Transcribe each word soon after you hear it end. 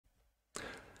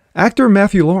Actor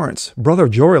Matthew Lawrence, brother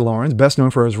of Joey Lawrence, best known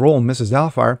for his role in Mrs.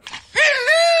 Doubtfire,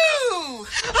 Hello!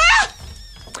 Ah!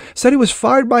 said he was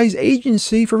fired by his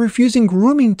agency for refusing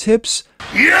grooming tips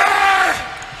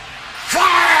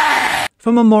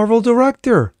from a Marvel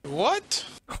director. What?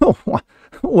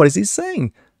 What is he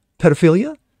saying?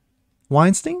 Pedophilia?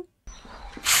 Weinstein?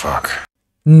 Fuck.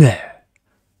 Nah.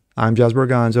 I'm Jasper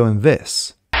Gonzo, and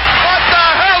this What the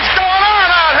hell's going on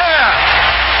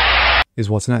out here? is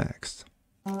what's next.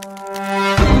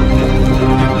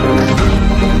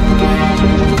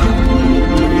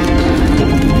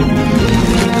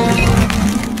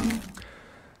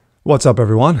 What's up,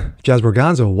 everyone? Jasper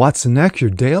Gonzo, what's next? Your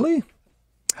daily?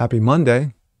 Happy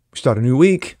Monday. We start a new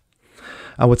week.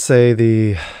 I would say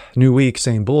the new week,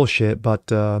 same bullshit, but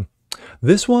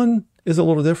this one is a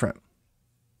little different.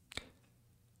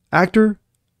 Actor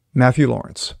Matthew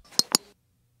Lawrence,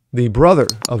 the brother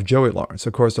of Joey Lawrence,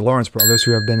 of course, the Lawrence brothers,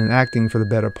 who have been in acting for the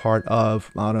better part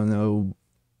of, I don't know,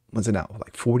 what's it now,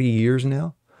 like 40 years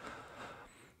now?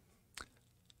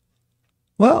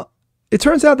 Well, it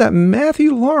turns out that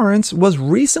Matthew Lawrence was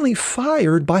recently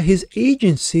fired by his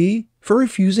agency for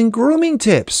refusing grooming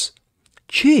tips.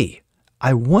 Gee,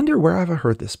 I wonder where I've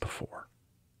heard this before.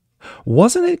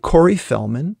 Wasn't it Corey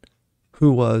Feldman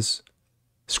who was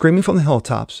screaming from the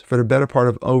hilltops for the better part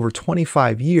of over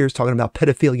 25 years talking about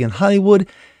pedophilia in Hollywood,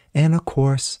 and of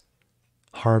course,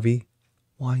 Harvey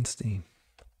Weinstein?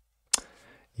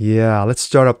 Yeah, let's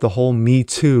start up the whole Me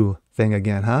Too thing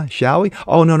again, huh? Shall we?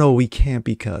 Oh, no, we can't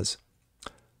because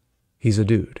he's a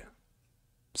dude.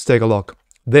 Let's take a look.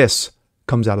 This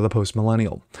comes out of the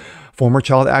Post-Millennial. Former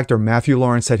child actor Matthew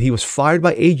Lawrence said he was fired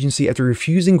by agency after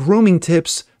refusing grooming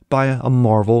tips by a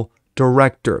Marvel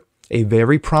director. A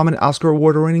very prominent Oscar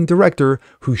award-winning director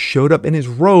who showed up in his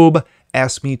robe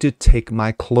asked me to take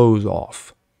my clothes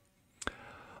off.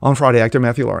 On Friday, actor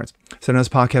Matthew Lawrence said on his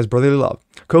podcast Brotherly Love,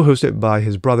 co-hosted by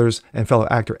his brothers and fellow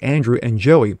actor Andrew and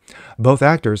Joey, both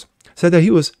actors, said that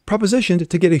he was propositioned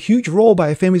to get a huge role by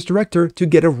a famous director to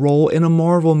get a role in a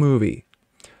Marvel movie.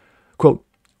 Quote,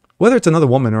 "Whether it's another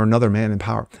woman or another man in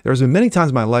power, there's been many times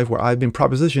in my life where I've been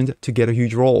propositioned to get a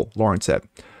huge role," Lawrence said.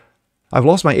 "I've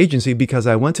lost my agency because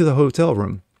I went to the hotel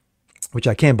room, which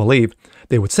I can't believe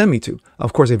they would send me to.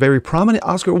 Of course, a very prominent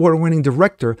Oscar award-winning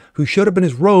director who showed up in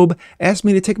his robe asked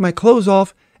me to take my clothes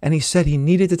off, and he said he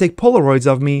needed to take Polaroids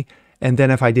of me, and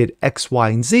then if I did X, Y,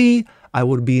 and Z, I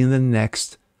would be in the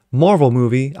next Marvel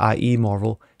movie, i.e.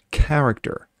 Marvel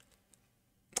character.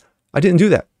 I didn't do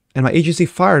that, and my agency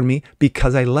fired me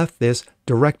because I left this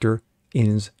director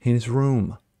in his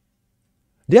room."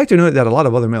 The actor noted that a lot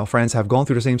of other male friends have gone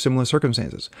through the same similar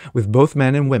circumstances with both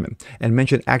men and women, and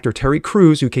mentioned actor Terry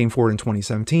Crews, who came forward in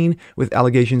 2017 with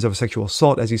allegations of sexual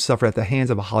assault as he suffered at the hands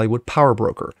of a Hollywood power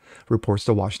broker, reports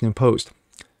the Washington Post.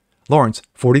 Lawrence,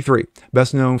 43,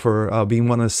 best known for being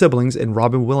one of the siblings in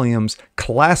Robin Williams'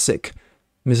 classic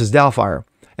Mrs. Doubtfire,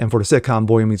 and for the sitcom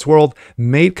Boy Meets World,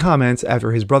 made comments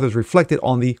after his brothers reflected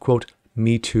on the, quote,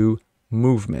 Me Too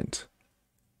movement.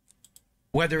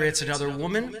 Whether it's another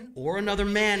woman or another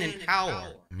man in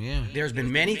power, there's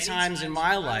been many times in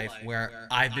my life where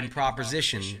I've been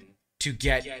propositioned to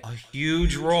get a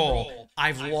huge role.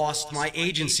 I've lost my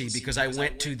agency because I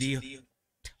went to the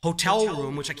hotel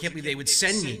room, which I can't believe they would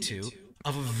send me to,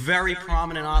 of a very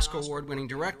prominent Oscar award-winning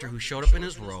director who showed up in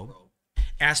his robe,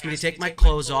 asked me to take my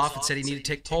clothes off and said he needed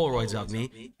to take Polaroids of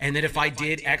me, and that if I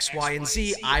did X, Y, and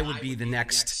Z, I would be the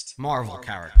next Marvel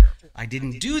character. I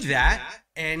didn't do that,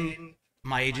 and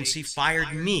my agency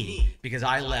fired me because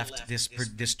I left this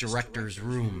director's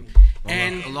room.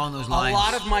 And along those lines,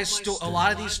 a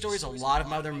lot of these stories, a lot of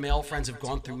my other male friends have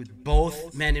gone through with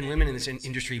both men and women in this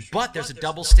industry. But there's a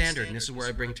double standard, and this is where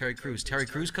I bring Terry Crews. Terry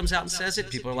Crews comes out and says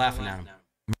it, people are laughing at him.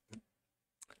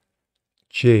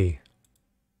 Gee,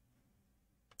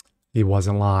 he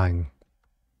wasn't lying.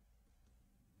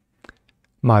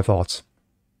 My thoughts.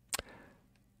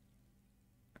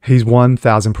 He's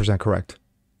 1,000% correct.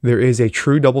 There is a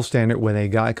true double standard when a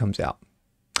guy comes out.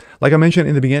 Like I mentioned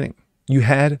in the beginning, you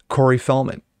had Corey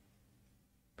Feldman,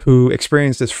 who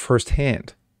experienced this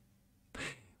firsthand,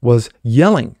 was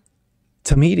yelling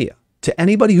to media, to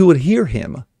anybody who would hear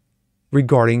him,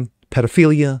 regarding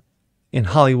pedophilia in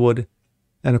Hollywood,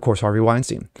 and of course Harvey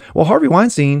Weinstein. Well, Harvey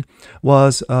Weinstein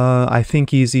was, I think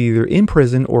he's either in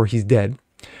prison or he's dead,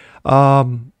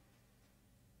 was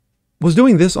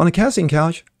doing this on a casting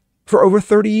couch for over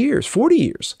 30 years, 40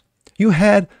 years. You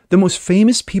had the most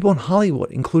famous people in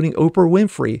Hollywood, including Oprah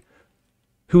Winfrey,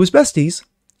 who was besties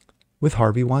with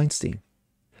Harvey Weinstein.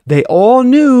 They all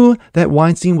knew that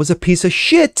Weinstein was a piece of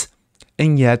shit,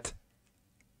 and yet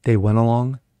they went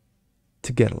along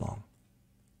to get along.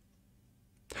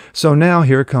 So now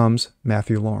here comes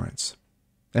Matthew Lawrence.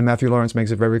 And Matthew Lawrence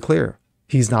makes it very clear.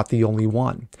 He's not the only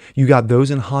one. You got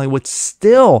those in Hollywood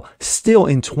still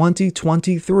in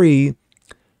 2023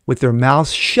 with their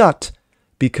mouths shut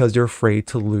because they're afraid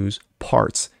to lose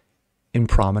parts in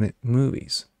prominent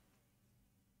movies.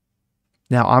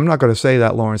 Now, I'm not going to say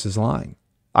that Lawrence is lying.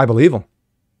 I believe him.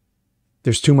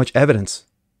 There's too much evidence,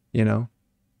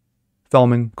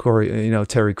 Feldman, Corey,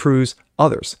 Terry Crews,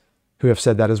 others who have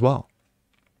said that as well.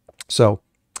 So,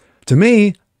 to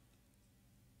me,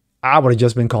 I would have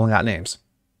just been calling out names.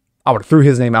 I would have threw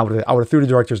his name out. I would have threw the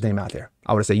director's name out there.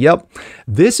 I would have said, yep,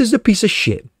 this is a piece of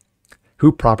shit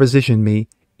who propositioned me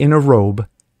in a robe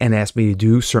and asked me to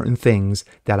do certain things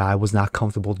that I was not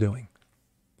comfortable doing.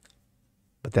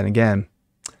 But then again,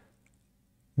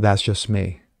 that's just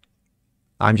me.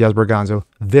 I'm Jazz Berganzo.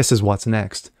 This is what's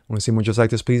next. Want to see more just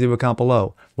like this? Please leave a comment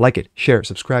below. Like it, share it,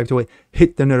 subscribe to it,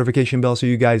 hit the notification bell so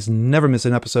you guys never miss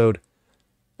an episode.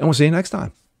 And we'll see you next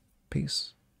time.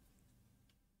 Peace.